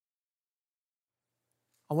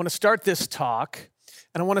I want to start this talk,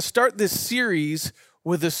 and I want to start this series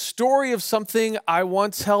with a story of something I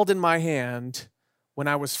once held in my hand when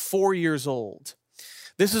I was 4 years old.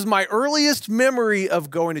 This is my earliest memory of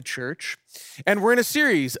going to church, and we're in a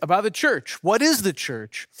series about the church. What is the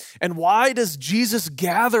church, and why does Jesus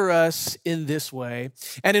gather us in this way?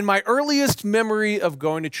 And in my earliest memory of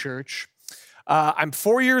going to church, I'm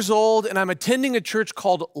 4 years old, and I'm attending a church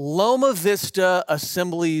called Loma Vista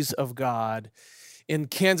Assemblies of God in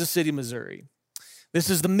Kansas City, Missouri. This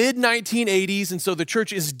is the mid-1980s, and so the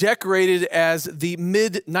church is decorated as the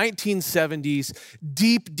mid-1970s,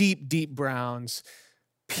 deep browns,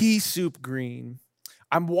 pea soup green.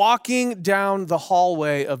 I'm walking down the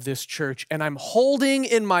hallway of this church, and I'm holding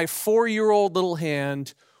in my 4-year-old little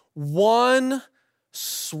hand one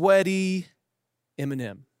sweaty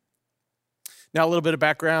M&M. Now, a little bit of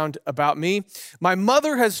background about me. My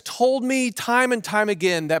mother has told me time and time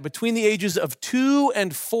again that between the ages of 2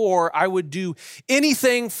 and 4, I would do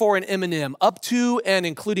anything for an M&M, up to and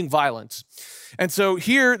including violence. And so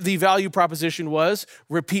here, the value proposition was,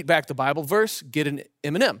 repeat back the Bible verse, get an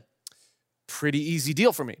M&M. Pretty easy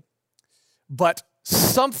deal for me. But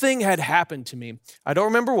something had happened to me. I don't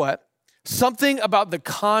remember what. Something about the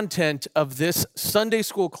content of this Sunday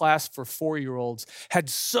school class for 4-year-olds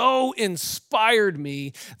had so inspired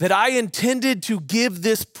me that I intended to give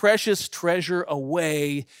this precious treasure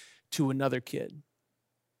away to another kid.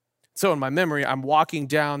 So in my memory, I'm walking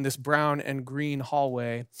down this brown and green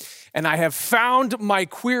hallway, and I have found my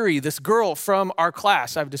query, this girl from our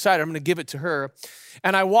class. I've decided I'm going to give it to her.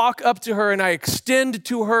 And I walk up to her and I extend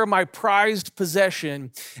to her my prized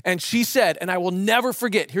possession. And she said, and I will never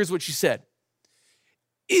forget, here's what she said.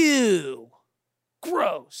 Ew,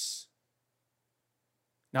 gross.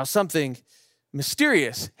 Now something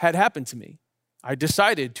mysterious had happened to me. I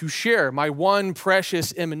decided to share my one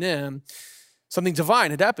precious M&M. Something divine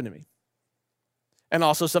had happened to me. And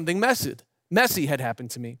also something messy had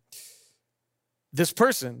happened to me. This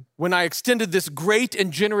person, when I extended this great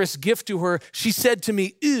and generous gift to her, she said to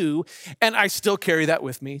me, ew, and I still carry that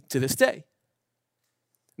with me to this day.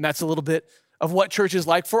 And that's a little bit of what church is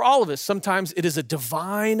like for all of us. Sometimes it is a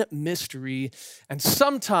divine mystery, and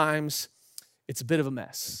sometimes it's a bit of a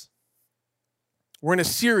mess. We're in a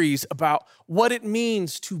series about what it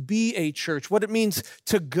means to be a church, what it means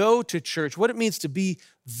to go to church, what it means to be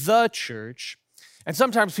the church. And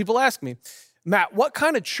sometimes people ask me, Matt, what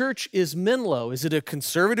kind of church is Menlo? Is it a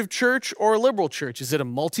conservative church or a liberal church? Is it a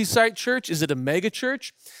multi-site church? Is it a mega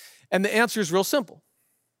church? And the answer is real simple.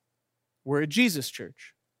 We're a Jesus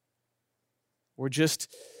church. We're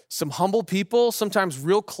just some humble people, sometimes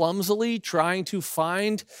real clumsily trying to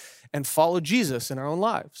find and follow Jesus in our own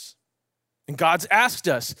lives. And God's asked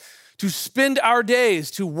us to spend our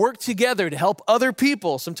days to work together to help other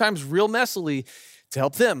people, sometimes real messily, to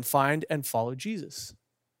help them find and follow Jesus.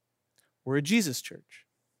 We're a Jesus church.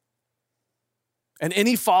 And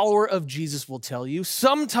any follower of Jesus will tell you,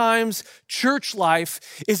 sometimes church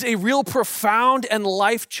life is a real profound and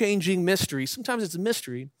life-changing mystery. Sometimes it's a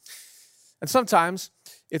mystery, and sometimes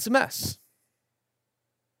it's a mess.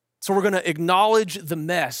 So we're going to acknowledge the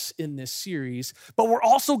mess in this series, but we're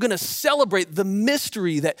also going to celebrate the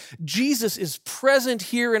mystery that Jesus is present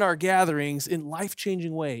here in our gatherings in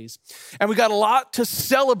life-changing ways. And we got a lot to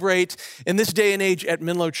celebrate in this day and age at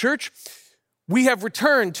Menlo Church. We have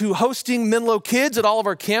returned to hosting Menlo Kids at all of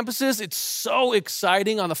our campuses. It's so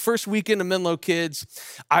exciting. On the first weekend of Menlo Kids,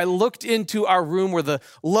 I looked into our room where the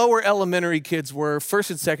lower elementary kids were, first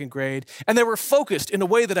and second grade, and they were focused in a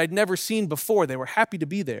way that I'd never seen before. They were happy to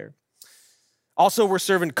be there. Also, we're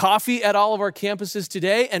serving coffee at all of our campuses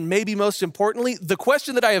today, and maybe most importantly, the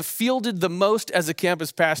question that I have fielded the most as a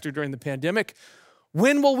campus pastor during the pandemic: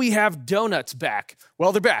 when will we have donuts back?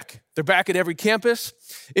 Well, they're back. They're back at every campus.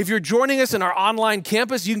 If you're joining us in our online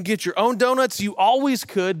campus, you can get your own donuts. You always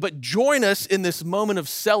could, but join us in this moment of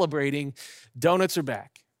celebrating. Donuts are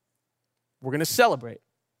back. We're going to celebrate.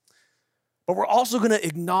 But we're also going to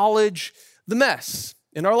acknowledge the mess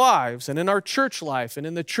in our lives and in our church life and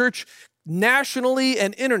in the church nationally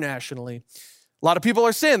and internationally. A lot of people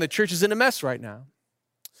are saying the church is in a mess right now.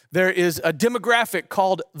 There is a demographic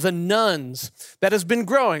called the nuns that has been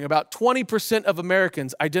growing. About 20% of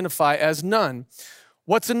Americans identify as nun.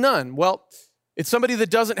 What's a nun? Well, it's somebody that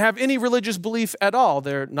doesn't have any religious belief at all.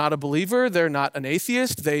 They're not a believer. They're not an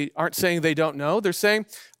atheist. They aren't saying they don't know. They're saying,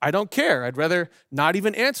 I don't care. I'd rather not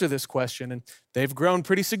even answer this question. And they've grown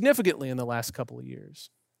pretty significantly in the last couple of years.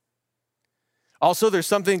 Also, there's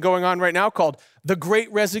something going on right now called the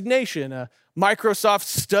Great Resignation, a Microsoft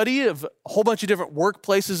study of a whole bunch of different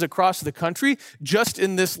workplaces across the country just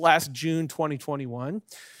in this last June 2021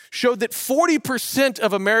 showed that 40%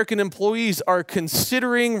 of American employees are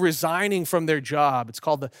considering resigning from their job. It's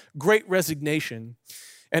called the Great Resignation.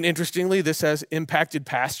 And interestingly, this has impacted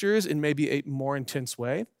pastors in maybe a more intense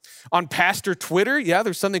way. On pastor Twitter,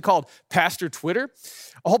 there's something called pastor Twitter.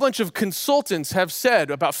 A whole bunch of consultants have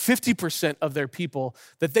said about 50% of their people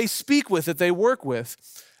that they speak with, that they work with,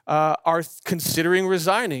 are considering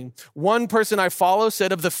resigning. One person I follow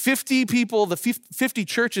said of the 50 people, the 50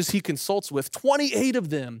 churches he consults with, 28 of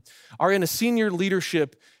them are in a senior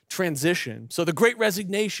leadership transition. So the Great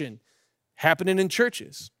Resignation happening in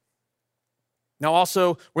churches. Now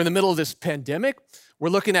also, we're in the middle of this pandemic. We're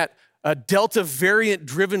looking at a Delta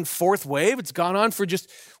variant-driven fourth wave. It's gone on for just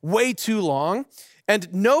way too long.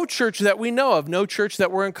 And no church that we know of, no church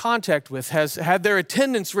that we're in contact with has had their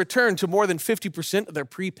attendance return to more than 50% of their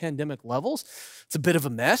pre-pandemic levels. It's a bit of a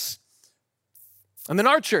mess. And then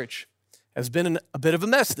our church has been in a bit of a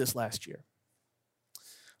mess this last year.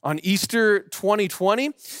 On Easter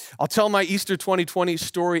 2020, I'll tell my Easter 2020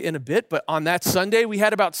 story in a bit, but on that Sunday, we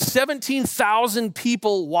had about 17,000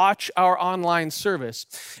 people watch our online service.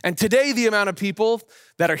 And today, the amount of people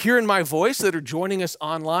that are hearing my voice, that are joining us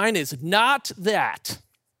online, is not that.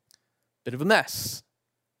 Bit of a mess.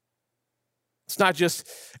 It's not just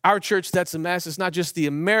our church that's a mess. It's not just the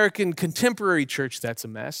American contemporary church that's a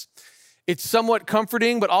mess. It's somewhat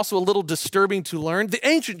comforting, but also a little disturbing to learn. The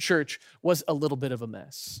ancient church was a little bit of a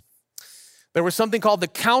mess. There was something called the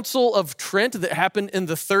Council of Trent that happened in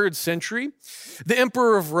the 3rd century. The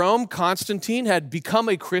emperor of Rome, Constantine, had become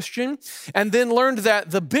a Christian and then learned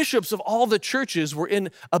that the bishops of all the churches were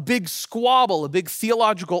in a big squabble, a big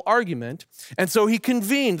theological argument. And so he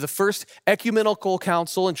convened the first ecumenical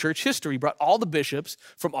council in church history, brought all the bishops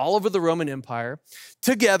from all over the Roman Empire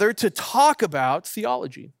together to talk about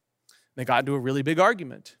theology. They got into a really big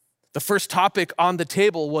argument. The first topic on the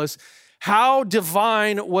table was, how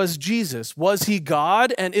divine was Jesus? Was he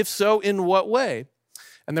God? And if so, in what way?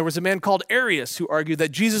 And there was a man called Arius who argued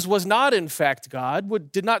that Jesus was not in fact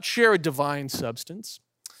God, did not share a divine substance.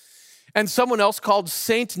 And someone else called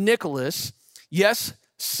Saint Nicholas, yes,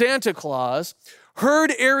 Santa Claus,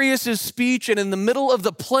 heard Arius' speech, and in the middle of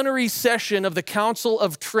the plenary session of the Council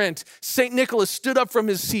of Trent, St. Nicholas stood up from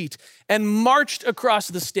his seat and marched across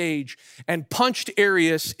the stage and punched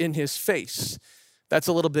Arius in his face. That's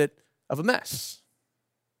a little bit of a mess.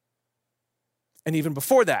 And even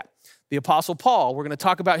before that, the Apostle Paul, we're going to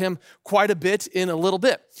talk about him quite a bit in a little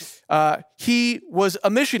bit. He was a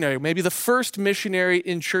missionary, maybe the first missionary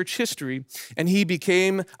in church history, and he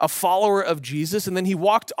became a follower of Jesus, and then he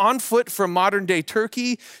walked on foot from modern-day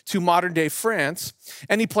Turkey to modern-day France,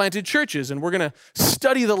 and he planted churches, and we're going to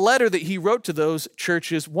study the letter that he wrote to those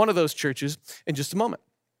churches, one of those churches, in just a moment.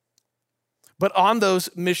 But on those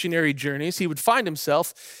missionary journeys, he would find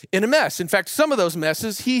himself in a mess. In fact, some of those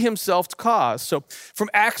messes he himself caused. So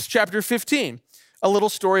from Acts chapter 15, a little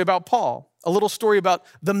story about Paul, a little story about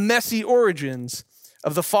the messy origins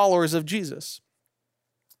of the followers of Jesus.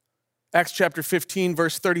 Acts chapter 15,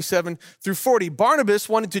 verse 37 through 40. Barnabas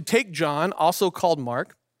wanted to take John, also called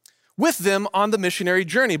Mark, with them on the missionary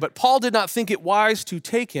journey, but Paul did not think it wise to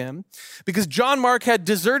take him because John Mark had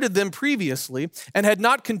deserted them previously and had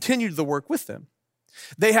not continued the work with them.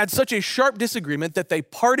 They had such a sharp disagreement that they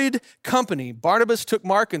parted company. Barnabas took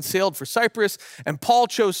Mark and sailed for Cyprus, and Paul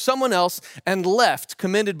chose someone else and left,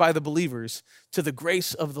 commended by the believers to the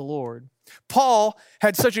grace of the Lord. Paul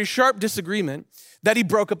had such a sharp disagreement that he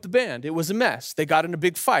broke up the band. It was a mess. They got in a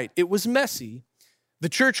big fight. It was messy. The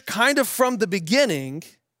church, kind of from the beginning,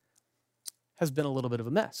 has been a little bit of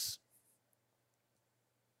a mess.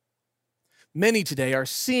 Many today are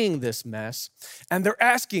seeing this mess, and they're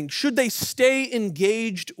asking, should they stay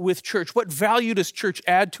engaged with church? What value does church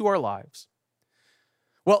add to our lives?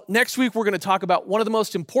 Well, next week we're going to talk about one of the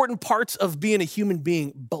most important parts of being a human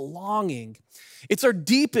being, belonging. It's our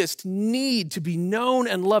deepest need to be known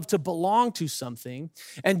and loved, to belong to something,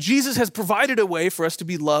 and Jesus has provided a way for us to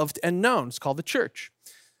be loved and known. It's called the church.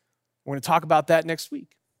 We're going to talk about that next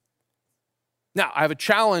week. Now, I have a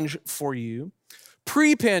challenge for you.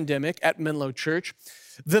 Pre-pandemic at Menlo Church,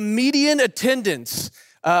 the median attendance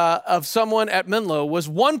of someone at Menlo was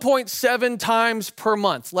 1.7 times per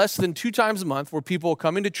month, less than 2 times a month were people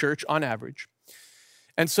coming to church on average.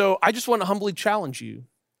 And so I just want to humbly challenge you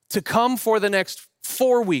to come for the next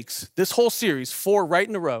 4 weeks, this whole series, 4 right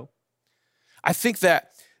in a row. I think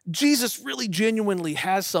that Jesus really genuinely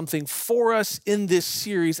has something for us in this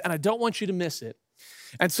series, and I don't want you to miss it.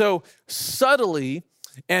 And so subtly,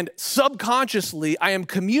 And subconsciously, I am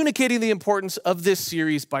communicating the importance of this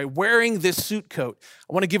series by wearing this suit coat.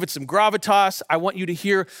 I want to give it some gravitas. I want you to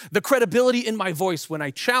hear the credibility in my voice when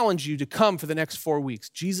I challenge you to come for the next 4 weeks.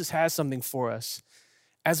 Jesus has something for us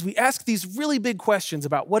as we ask these really big questions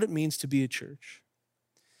about what it means to be a church.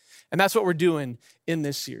 And that's what we're doing in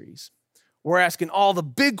this series. We're asking all the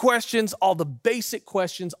big questions, all the basic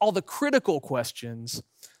questions, all the critical questions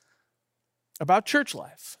about church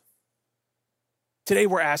life. Today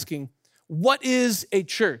we're asking, what is a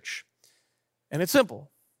church? And it's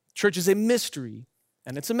simple. Church is a mystery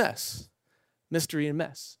and it's a mess. Mystery and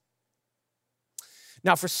mess.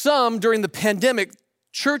 Now, for some, during the pandemic,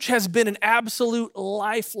 church has been an absolute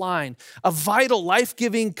lifeline, a vital,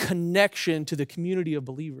 life-giving connection to the community of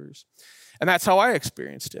believers. And that's how I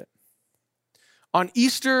experienced it. On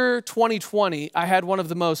Easter 2020, I had one of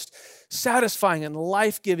the most satisfying and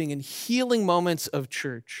life-giving and healing moments of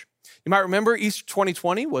church. You might remember Easter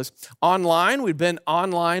 2020 was online. We'd been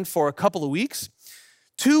online for a couple of weeks.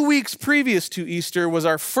 2 weeks previous to Easter was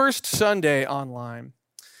our first Sunday online.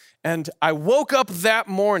 And I woke up that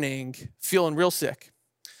morning feeling real sick.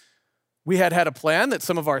 We had a plan that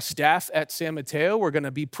some of our staff at San Mateo were going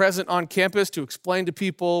to be present on campus to explain to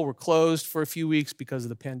people. We're closed for a few weeks because of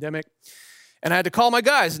the pandemic. And I had to call my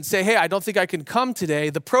guys and say, hey, I don't think I can come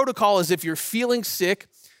today. The protocol is if you're feeling sick,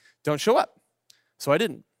 don't show up. So I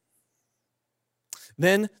didn't.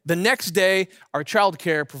 Then the next day, our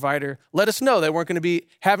childcare provider let us know they weren't going to be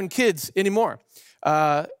having kids anymore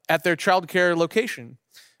at their childcare location.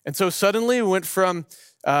 And so suddenly we went from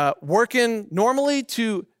working normally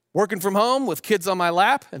to working from home with kids on my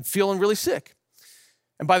lap and feeling really sick.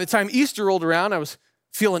 And by the time Easter rolled around, I was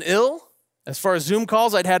feeling ill. As far as Zoom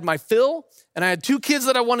calls, I'd had my fill, and I had 2 kids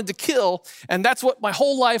that I wanted to kill, and that's what my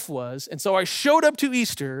whole life was. And so I showed up to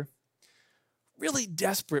Easter really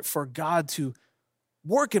desperate for God to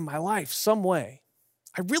work in my life some way.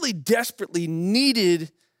 I really desperately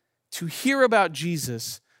needed to hear about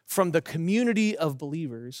Jesus from the community of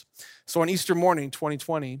believers. So on Easter morning,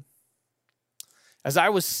 2020, as I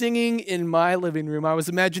was singing in my living room, I was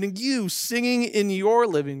imagining you singing in your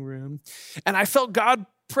living room, and I felt God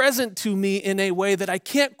present to me in a way that I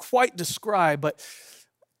can't quite describe, but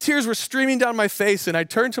tears were streaming down my face, and I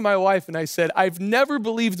turned to my wife and I said, I've never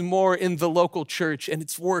believed more in the local church and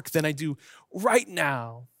its work than I do right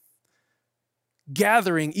now,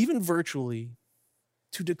 gathering, even virtually,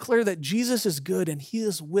 to declare that Jesus is good and he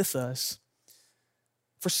is with us.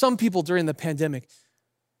 For some people during the pandemic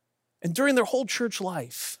and during their whole church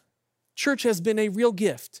life, church has been a real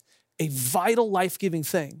gift, a vital, life-giving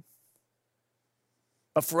thing.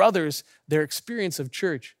 But for others, their experience of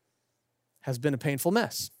church has been a painful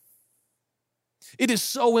mess. It is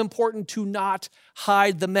so important to not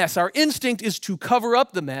hide the mess. Our instinct is to cover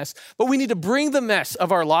up the mess, but we need to bring the mess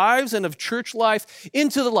of our lives and of church life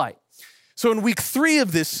into the light. So in week 3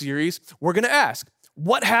 of this series, we're going to ask,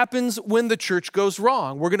 what happens when the church goes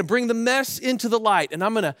wrong? We're going to bring the mess into the light, and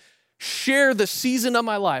I'm going to share the season of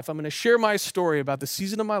my life. I'm going to share my story about the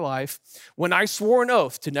season of my life when I swore an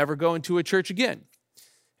oath to never go into a church again.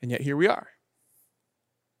 And yet here we are.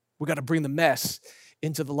 We got to bring the mess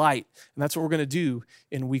into the light. And that's what we're going to do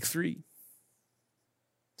in week 3.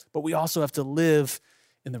 But we also have to live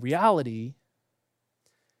in the reality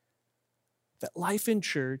that life in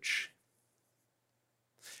church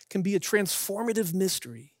can be a transformative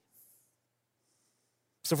mystery.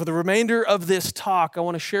 So for the remainder of this talk, I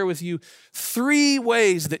want to share with you 3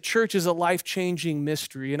 ways that church is a life-changing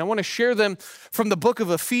mystery. And I want to share them from the book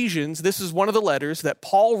of Ephesians. This is one of the letters that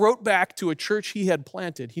Paul wrote back to a church he had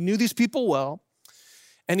planted. He knew these people well,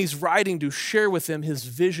 and he's writing to share with them his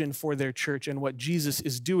vision for their church and what Jesus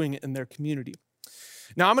is doing in their community.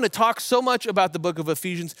 Now, I'm going to talk so much about the book of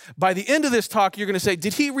Ephesians. By the end of this talk, you're going to say,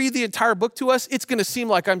 did he read the entire book to us? It's going to seem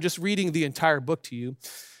like I'm just reading the entire book to you.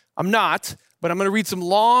 I'm not, but I'm going to read some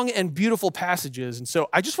long and beautiful passages. And so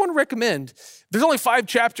I just want to recommend, there's only 5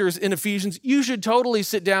 chapters in Ephesians. You should totally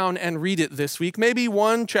sit down and read it this week, maybe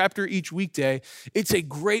 1 chapter each weekday. It's a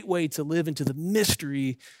great way to live into the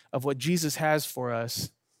mystery of what Jesus has for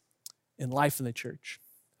us in life in the church.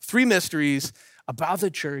 3 mysteries about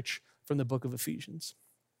the church from the book of Ephesians.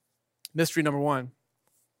 Mystery number 1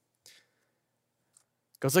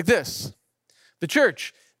 goes like this. The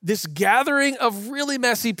church, this gathering of really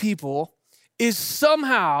messy people, is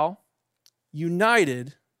somehow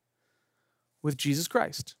united with Jesus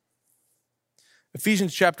Christ.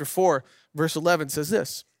 Ephesians chapter 4, verse 11 says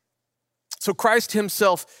this. So Christ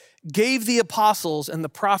himself gave the apostles and the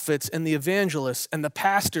prophets and the evangelists and the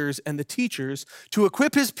pastors and the teachers to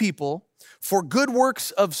equip his people for good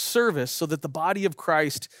works of service so that the body of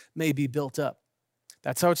Christ may be built up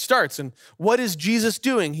That's how it starts. And what is Jesus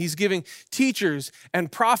doing? He's giving teachers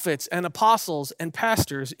and prophets and apostles and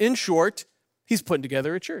pastors. In short, he's putting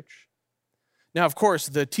together a church. Now, of course,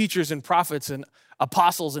 the teachers and prophets and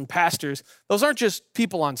apostles and pastors, those aren't just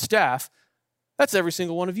people on staff. That's every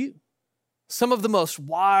single one of you. Some of the most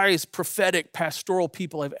wise, prophetic, pastoral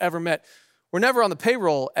people I've ever met were never on the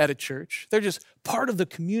payroll at a church. They're just part of the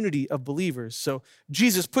community of believers. So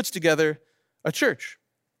Jesus puts together a church.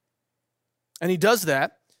 And he does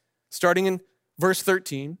that, starting in verse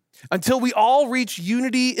 13, until we all reach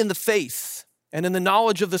unity in the faith and in the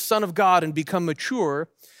knowledge of the Son of God and become mature,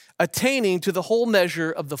 attaining to the whole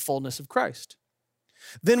measure of the fullness of Christ.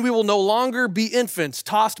 Then we will no longer be infants,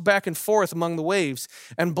 tossed back and forth among the waves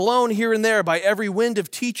and blown here and there by every wind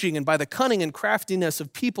of teaching and by the cunning and craftiness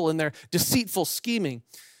of people in their deceitful scheming.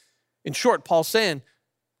 In short, Paul's saying,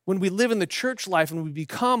 when we live in the church life and we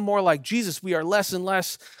become more like Jesus, we are less and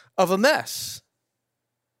less of a mess.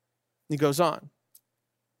 He goes on.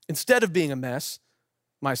 Instead of being a mess,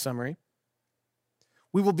 my summary,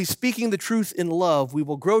 we will be speaking the truth in love. We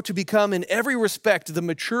will grow to become in every respect the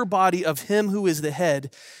mature body of him who is the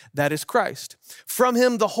head, that is Christ. From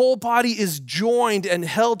him, the whole body is joined and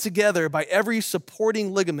held together by every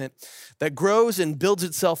supporting ligament that grows and builds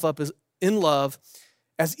itself up in love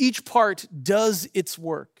as each part does its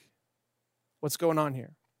work. What's going on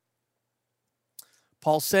here?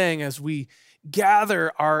 Paul's saying as we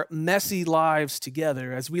gather our messy lives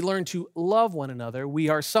together, as we learn to love one another, we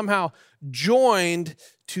are somehow joined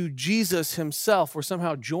to Jesus himself. We're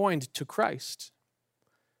somehow joined to Christ.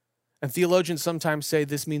 And theologians sometimes say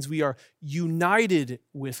this means we are united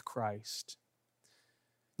with Christ.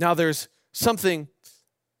 Now, there's something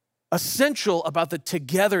essential about the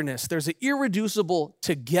togetherness. There's an irreducible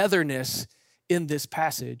togetherness in this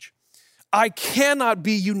passage. I cannot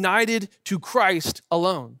be united to Christ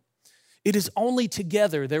alone. It is only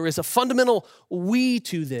together. There is a fundamental we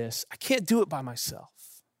to this. I can't do it by myself.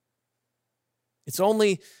 It's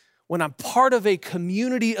only when I'm part of a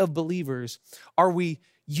community of believers are we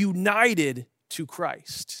united to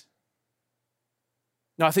Christ.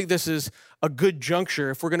 Now, I think this is a good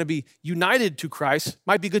juncture. If we're going to be united to Christ,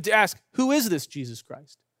 might be good to ask, who is this Jesus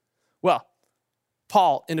Christ? Well,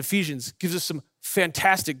 Paul in Ephesians gives us some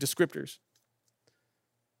fantastic descriptors.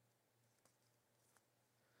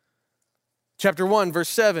 Chapter 1, verse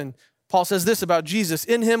 7, Paul says this about Jesus.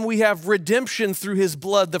 In him we have redemption through his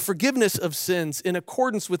blood, the forgiveness of sins in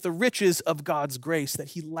accordance with the riches of God's grace that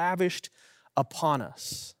he lavished upon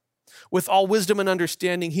us. With all wisdom and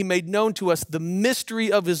understanding, he made known to us the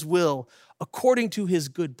mystery of his will according to his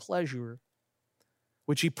good pleasure,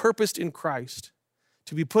 which he purposed in Christ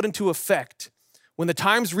to be put into effect when the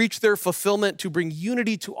times reach their fulfillment to bring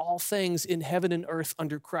unity to all things in heaven and earth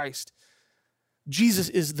under Christ. Jesus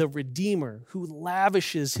is the Redeemer who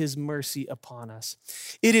lavishes his mercy upon us.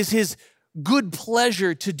 It is his good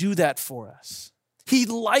pleasure to do that for us. He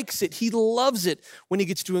likes it. He loves it when he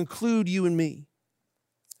gets to include you and me.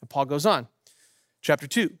 And Paul goes on, chapter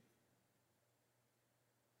 2.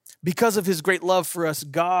 Because of his great love for us,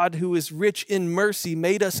 God, who is rich in mercy,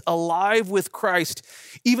 made us alive with Christ.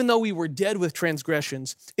 Even though we were dead with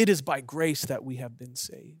transgressions, it is by grace that we have been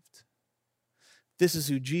saved. This is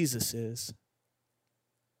who Jesus is.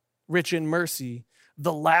 Rich in mercy,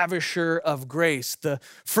 the lavisher of grace, the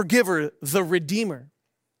forgiver, the redeemer.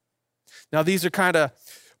 Now, these are kind of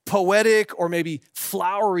poetic or maybe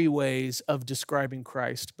flowery ways of describing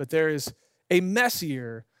Christ, but there is a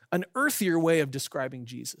messier, an earthier way of describing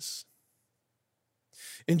Jesus.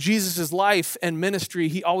 In Jesus' life and ministry,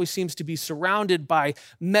 he always seems to be surrounded by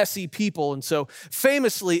messy people. And so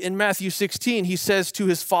famously in Matthew 16, he says to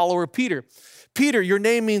his follower Peter, Peter, your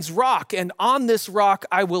name means rock, and on this rock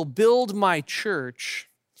I will build my church.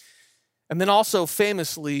 And then also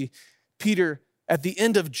famously, Peter, at the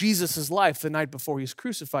end of Jesus' life, the night before he's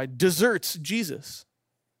crucified, deserts Jesus.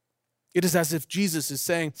 It is as if Jesus is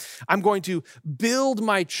saying, I'm going to build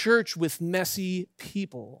my church with messy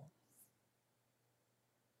people.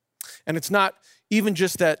 And it's not even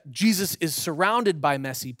just that Jesus is surrounded by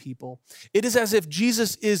messy people. It is as if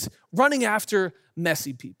Jesus is running after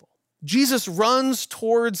messy people. Jesus runs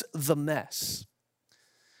towards the mess.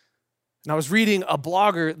 And I was reading a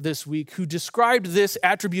blogger this week who described this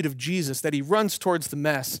attribute of Jesus, that he runs towards the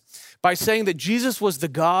mess, by saying that Jesus was the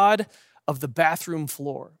God of the bathroom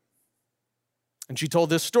floor. And she told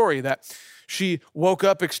this story that she woke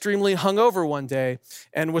up extremely hungover one day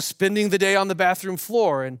and was spending the day on the bathroom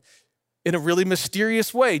floor. And in a really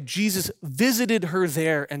mysterious way, Jesus visited her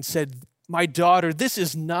there and said, my daughter, this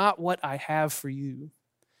is not what I have for you.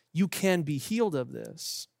 You can be healed of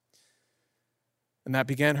this. And that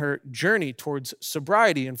began her journey towards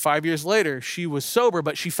sobriety. And 5 years later, she was sober,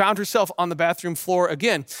 but she found herself on the bathroom floor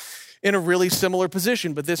again in a really similar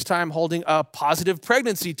position, but this time holding a positive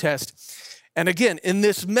pregnancy test. And again, in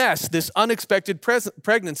this mess, this unexpected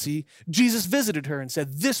pregnancy, Jesus visited her and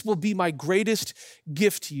said, "This will be my greatest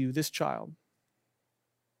gift to you, this child."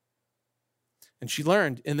 And she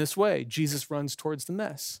learned in this way, Jesus runs towards the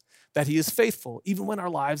mess, that he is faithful, even when our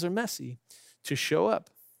lives are messy, to show up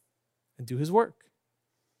and do his work.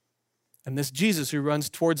 And this Jesus who runs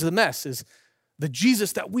towards the mess is the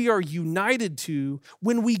Jesus that we are united to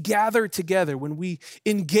when we gather together, when we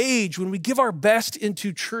engage, when we give our best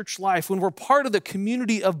into church life, when we're part of the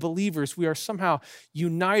community of believers, we are somehow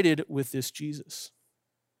united with this Jesus.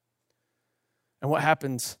 And what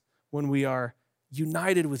happens when we are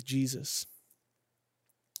united with Jesus?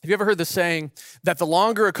 Have you ever heard the saying that the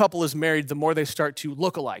longer a couple is married, the more they start to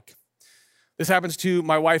look alike? This happens to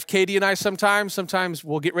my wife, Katie, and I sometimes. Sometimes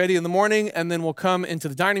we'll get ready in the morning and then we'll come into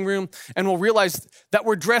the dining room and we'll realize that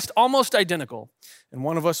we're dressed almost identical. And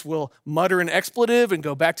one of us will mutter an expletive and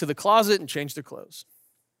go back to the closet and change their clothes.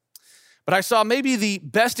 But I saw maybe the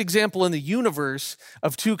best example in the universe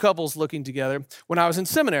of two couples looking together when I was in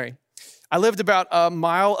seminary. I lived about a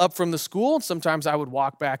mile up from the school. Sometimes I would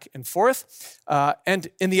walk back and forth. And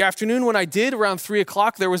in the afternoon when I did, around 3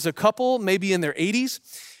 o'clock, there was a couple, maybe in their 80s,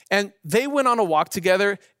 and they went on a walk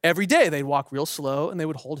together every day. They'd walk real slow and they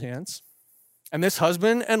would hold hands. And this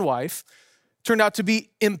husband and wife turned out to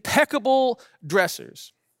be impeccable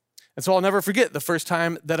dressers. And so I'll never forget the first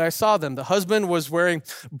time that I saw them. The husband was wearing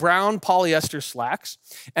brown polyester slacks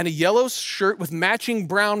and a yellow shirt with matching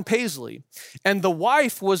brown paisley. And the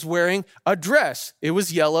wife was wearing a dress. It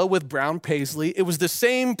was yellow with brown paisley. It was the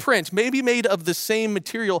same print, maybe made of the same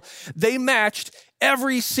material. They matched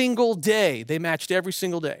every single day. They matched every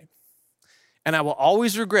single day. And I will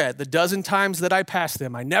always regret the dozen times that I passed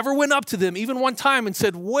them. I never went up to them, even one time, and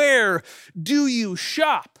said, "Where do you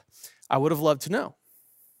shop?" I would have loved to know.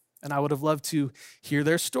 And I would have loved to hear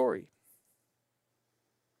their story.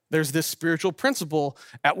 There's this spiritual principle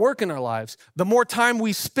at work in our lives. The more time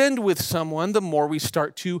we spend with someone, the more we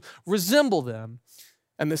start to resemble them.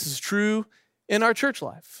 And this is true in our church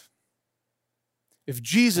life. If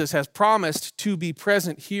Jesus has promised to be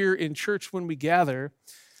present here in church when we gather,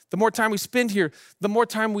 the more time we spend here, the more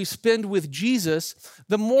time we spend with Jesus,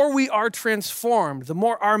 the more we are transformed, the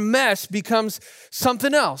more our mess becomes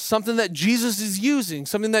something else, something that Jesus is using,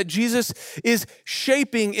 something that Jesus is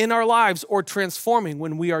shaping in our lives or transforming.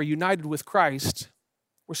 When we are united with Christ,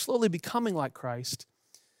 we're slowly becoming like Christ.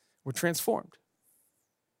 We're transformed.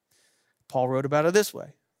 Paul wrote about it this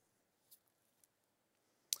way.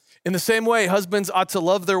 In the same way, husbands ought to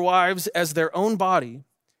love their wives as their own body.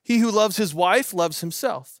 He who loves his wife loves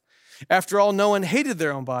himself. After all, no one hated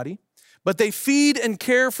their own body, but they feed and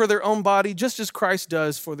care for their own body just as Christ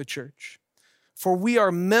does for the church. For we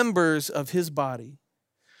are members of his body.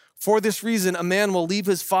 For this reason, a man will leave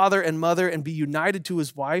his father and mother and be united to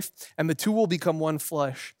his wife, and the two will become one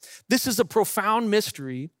flesh. This is a profound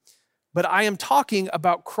mystery, but I am talking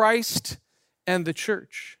about Christ and the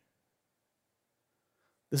church.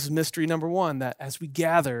 This is mystery number one, that as we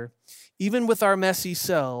gather, even with our messy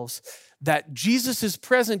selves, that Jesus is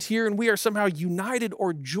present here and we are somehow united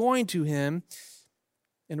or joined to him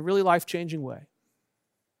in a really life-changing way.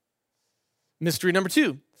 Mystery number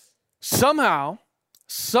two, somehow,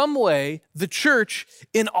 some way, the church,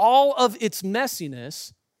 in all of its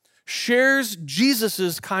messiness, shares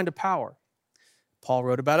Jesus's kind of power. Paul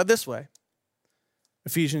wrote about it this way.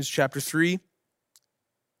 Ephesians chapter 3.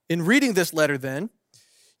 In reading this letter then,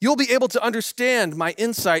 you'll be able to understand my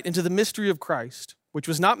insight into the mystery of Christ, which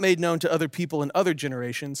was not made known to other people in other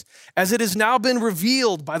generations, as it has now been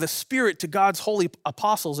revealed by the Spirit to God's holy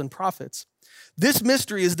apostles and prophets. This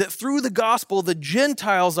mystery is that through the gospel, the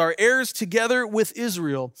Gentiles are heirs together with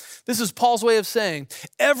Israel. This is Paul's way of saying,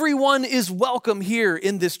 everyone is welcome here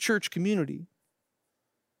in this church community.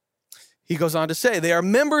 He goes on to say, they are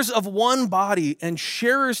members of one body and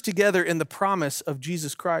sharers together in the promise of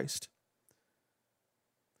Jesus Christ.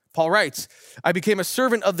 Paul writes, I became a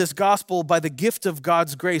servant of this gospel by the gift of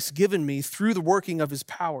God's grace given me through the working of his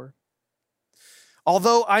power.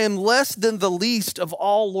 Although I am less than the least of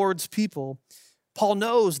all Lord's people, Paul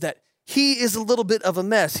knows that he is a little bit of a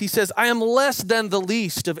mess. He says, I am less than the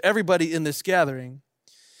least of everybody in this gathering.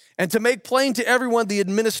 And to make plain to everyone the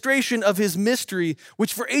administration of his mystery,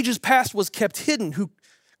 which for ages past was kept hidden,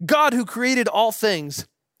 God who created all things,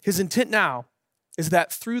 his intent now is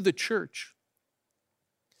that through the church,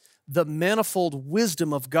 the manifold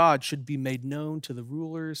wisdom of God should be made known to the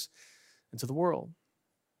rulers and to the world.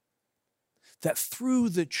 that through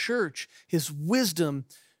the church, his wisdom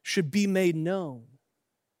should be made known.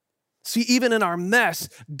 See, even in our mess,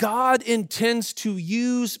 God intends to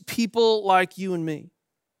use people like you and me.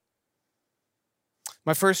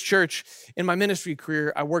 My first church in my ministry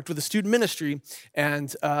career, I worked with a student ministry,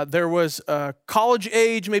 and there was a college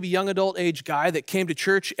age, maybe young adult age guy that came to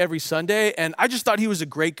church every Sunday, and I just thought he was a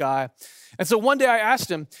great guy. And so one day I asked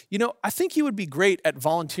him, I think you would be great at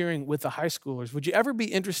volunteering with the high schoolers. Would you ever be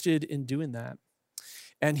interested in doing that?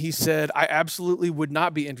 And he said, I absolutely would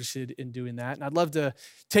not be interested in doing that, and I'd love to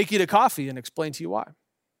take you to coffee and explain to you why.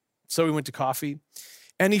 So we went to coffee,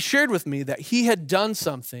 and he shared with me that he had done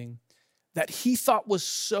something that he thought was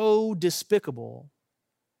so despicable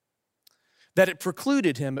that it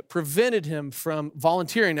prevented him from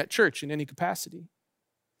volunteering at church in any capacity.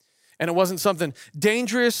 And it wasn't something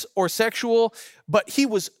dangerous or sexual, but he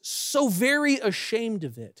was so very ashamed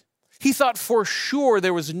of it. He thought for sure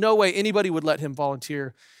there was no way anybody would let him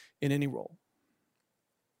volunteer in any role.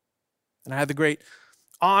 And I had the great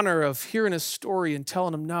honor of hearing his story and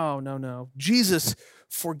telling him, no, Jesus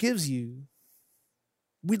forgives you.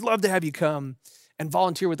 We'd love to have you come and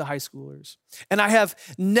volunteer with the high schoolers. And I have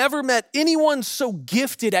never met anyone so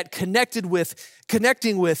gifted at connecting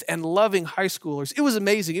with and loving high schoolers. It was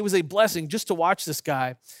amazing. It was a blessing just to watch this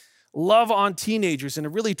guy love on teenagers in a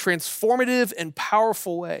really transformative and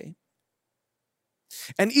powerful way.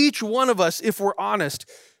 And each one of us, if we're honest,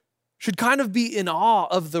 should kind of be in awe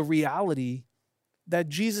of the reality that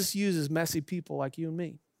Jesus uses messy people like you and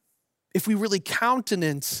me. If we really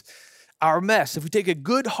countenance our mess, if we take a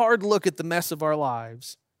good hard look at the mess of our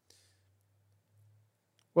lives,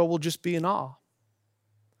 well, we'll just be in awe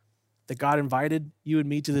that God invited you and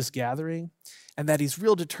me to this gathering and that he's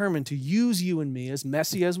real determined to use you and me, as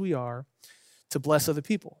messy as we are, to bless other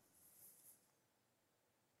people.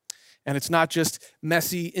 And it's not just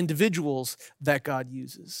messy individuals that God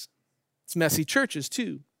uses. It's messy churches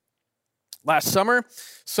too. Last summer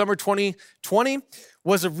 2020,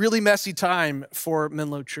 was a really messy time for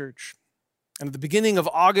Menlo Church. And at the beginning of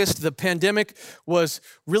August, the pandemic was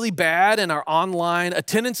really bad and our online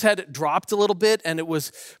attendance had dropped a little bit. And it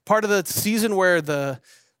was part of the season where the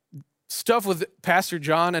stuff with Pastor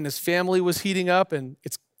John and his family was heating up. And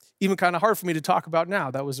it's even kind of hard for me to talk about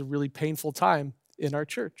now. That was a really painful time in our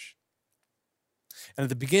church. And at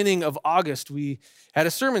the beginning of August, we had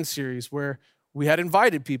a sermon series where we had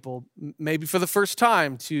invited people, maybe for the first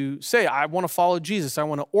time, to say, I want to follow Jesus. I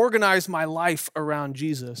want to organize my life around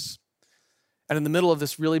Jesus. And in the middle of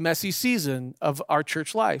this really messy season of our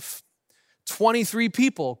church life, 23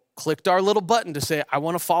 people clicked our little button to say, I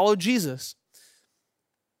want to follow Jesus.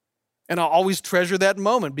 And I'll always treasure that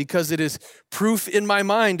moment because it is proof in my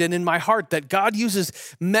mind and in my heart that God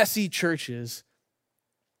uses messy churches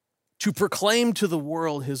to proclaim to the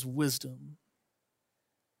world his wisdom.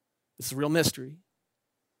 It's a real mystery.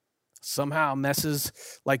 Somehow messes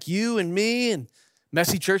like you and me and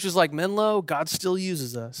messy churches like Menlo, God still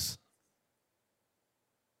uses us.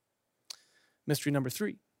 Mystery number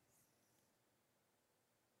 3.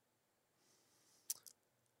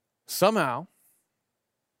 Somehow,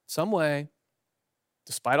 some way,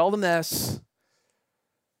 despite all the mess,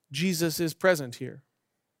 Jesus is present here.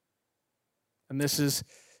 And this is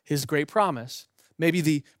his great promise. Maybe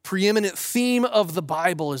the preeminent theme of the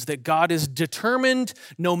Bible is that God is determined,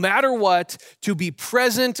 no matter what, to be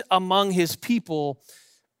present among his people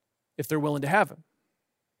if they're willing to have him.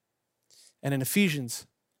 And in Ephesians,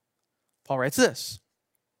 Paul writes this: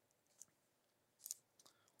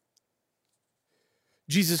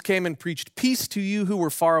 Jesus came and preached peace to you who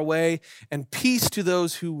were far away and peace to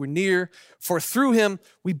those who were near. For through him,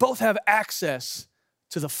 we both have access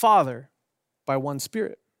to the Father by one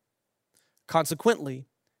Spirit. Consequently,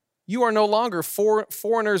 you are no longer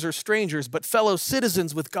foreigners or strangers, but fellow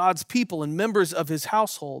citizens with God's people and members of his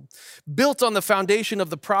household, built on the foundation of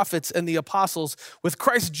the prophets and the apostles, with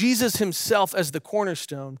Christ Jesus himself as the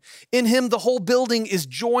cornerstone. In him, the whole building is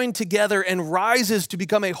joined together and rises to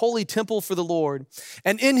become a holy temple for the Lord.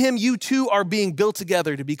 And in him, you too are being built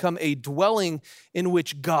together to become a dwelling in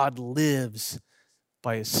which God lives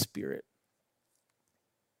by his Spirit.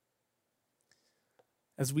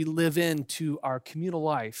 As we live into our communal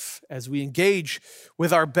life, as we engage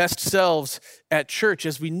with our best selves at church,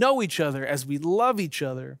 as we know each other, as we love each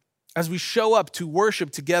other, as we show up to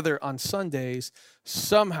worship together on Sundays,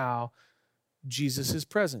 somehow Jesus is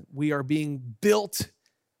present. We are being built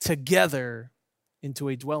together into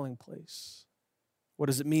a dwelling place. What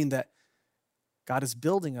does it mean that God is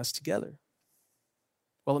building us together?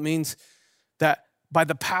 Well, it means that by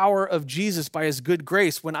the power of Jesus, by his good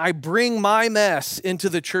grace, when I bring my mess into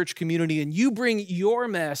the church community and you bring your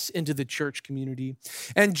mess into the church community,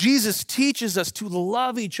 and Jesus teaches us to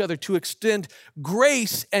love each other, to extend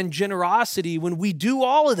grace and generosity, when we do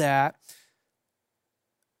all of that,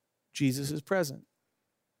 Jesus is present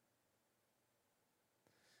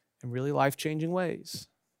in really life-changing ways.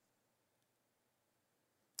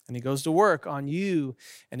 And he goes to work on you,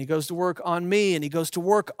 and he goes to work on me, and he goes to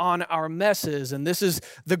work on our messes. And this is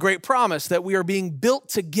the great promise, that we are being built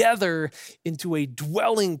together into a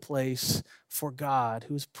dwelling place for God,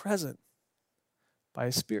 who is present by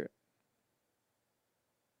his Spirit.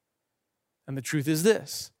 And the truth is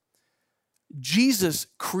this: Jesus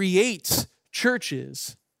creates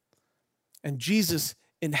churches, and Jesus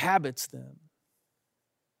inhabits them.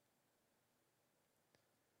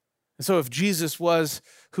 And so if Jesus was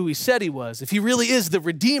who he said he was, if he really is the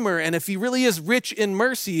Redeemer, and if he really is rich in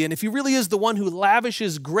mercy, and if he really is the one who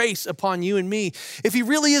lavishes grace upon you and me, if he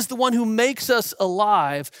really is the one who makes us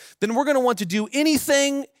alive, then we're going to want to do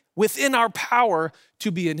anything within our power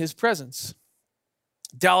to be in his presence.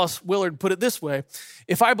 Dallas Willard put it this way: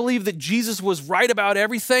 if I believe that Jesus was right about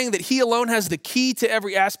everything, that he alone has the key to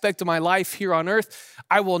every aspect of my life here on earth,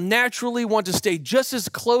 I will naturally want to stay just as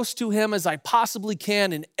close to him as I possibly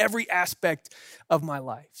can in every aspect of my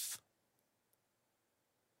life.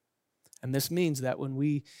 And this means that when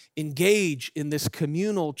we engage in this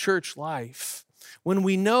communal church life, when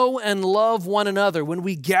we know and love one another, when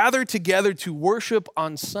we gather together to worship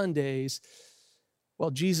on Sundays,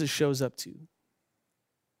 well, Jesus shows up too.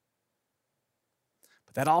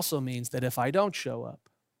 But that also means that if I don't show up,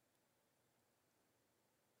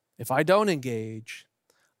 if I don't engage,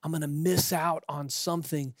 I'm going to miss out on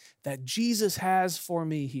something that Jesus has for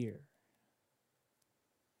me here.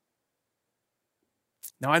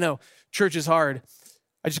 Now, I know church is hard.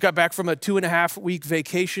 I just got back from a 2.5-week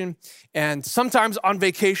vacation, and sometimes on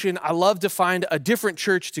vacation, I love to find a different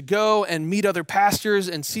church to go and meet other pastors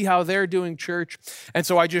and see how they're doing church. And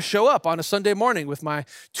so I just show up on a Sunday morning with my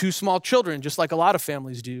 2 small children, just like a lot of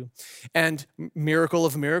families do. And miracle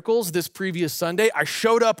of miracles, this previous Sunday, I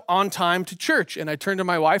showed up on time to church, and I turned to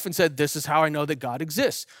my wife and said, "This is how I know that God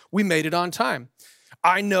exists. We made it on time."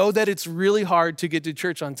 I know that it's really hard to get to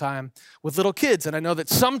church on time with little kids, and I know that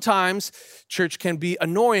sometimes church can be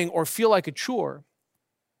annoying or feel like a chore.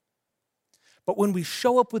 But when we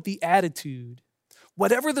show up with the attitude,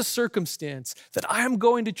 whatever the circumstance, that I am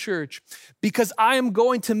going to church because I am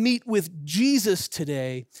going to meet with Jesus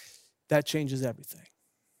today, that changes everything.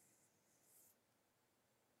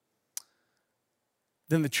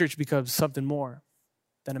 Then the church becomes something more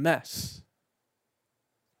than a mess.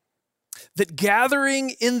 That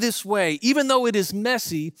gathering in this way, even though it is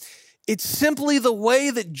messy, it's simply the way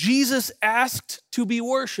that Jesus asked to be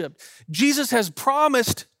worshiped. Jesus has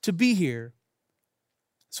promised to be here,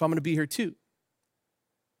 so I'm going to be here too.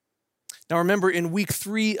 Now remember, in week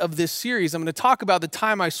 3 of this series, I'm going to talk about the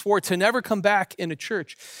time I swore to never come back in a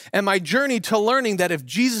church, and my journey to learning that if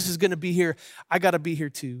Jesus is going to be here, I got to be here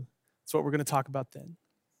too. That's what we're going to talk about then.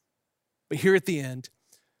 But here at the end,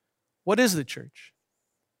 what is the church?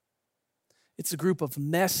 It's a group of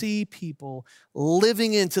messy people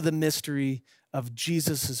living into the mystery of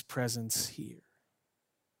Jesus' presence here.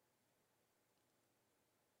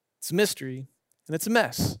 It's a mystery, and it's a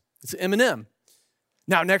mess. It's an M&M.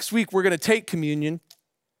 Now, next week, we're going to take communion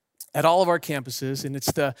at all of our campuses, and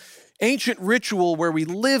it's the ancient ritual where we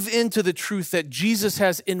live into the truth that Jesus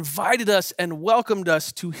has invited us and welcomed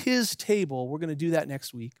us to his table. We're going to do that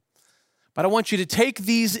next week. But I want you to take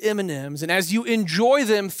these M&Ms, and as you enjoy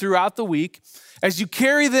them throughout the week, as you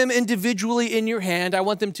carry them individually in your hand, I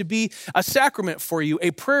want them to be a sacrament for you,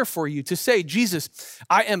 a prayer for you, to say, "Jesus,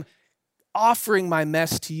 I am offering my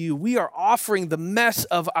mess to you. We are offering the mess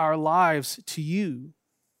of our lives to you."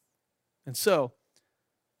 And so,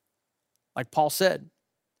 like Paul said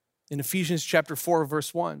in Ephesians chapter 4,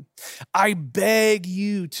 verse 1, "I beg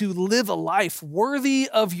you to live a life worthy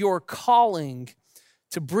of your calling,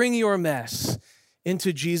 to bring your mess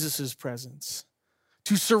into Jesus' presence,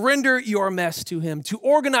 to surrender your mess to him, to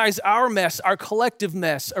organize our mess, our collective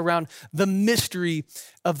mess, around the mystery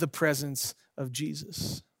of the presence of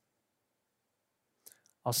Jesus."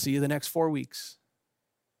 I'll see you the next 4 weeks.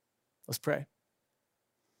 Let's pray.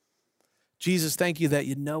 Jesus, thank you that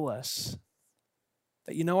you know us,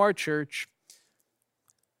 that you know our church,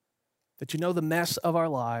 that you know the mess of our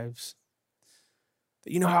lives,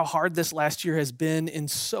 that you know how hard this last year has been in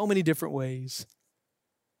so many different ways,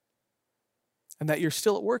 and that you're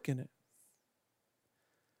still at work in it,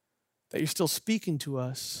 that you're still speaking to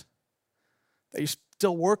us, that you're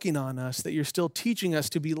still working on us, that you're still teaching us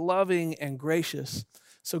to be loving and gracious.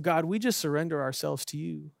 So God, we just surrender ourselves to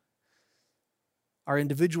you, our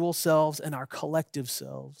individual selves and our collective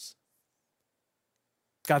selves.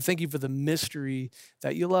 God, thank you for the mystery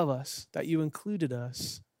that you love us, that you included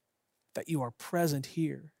us, that you are present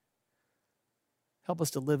here. Help us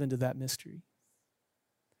to live into that mystery.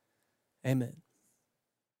 Amen.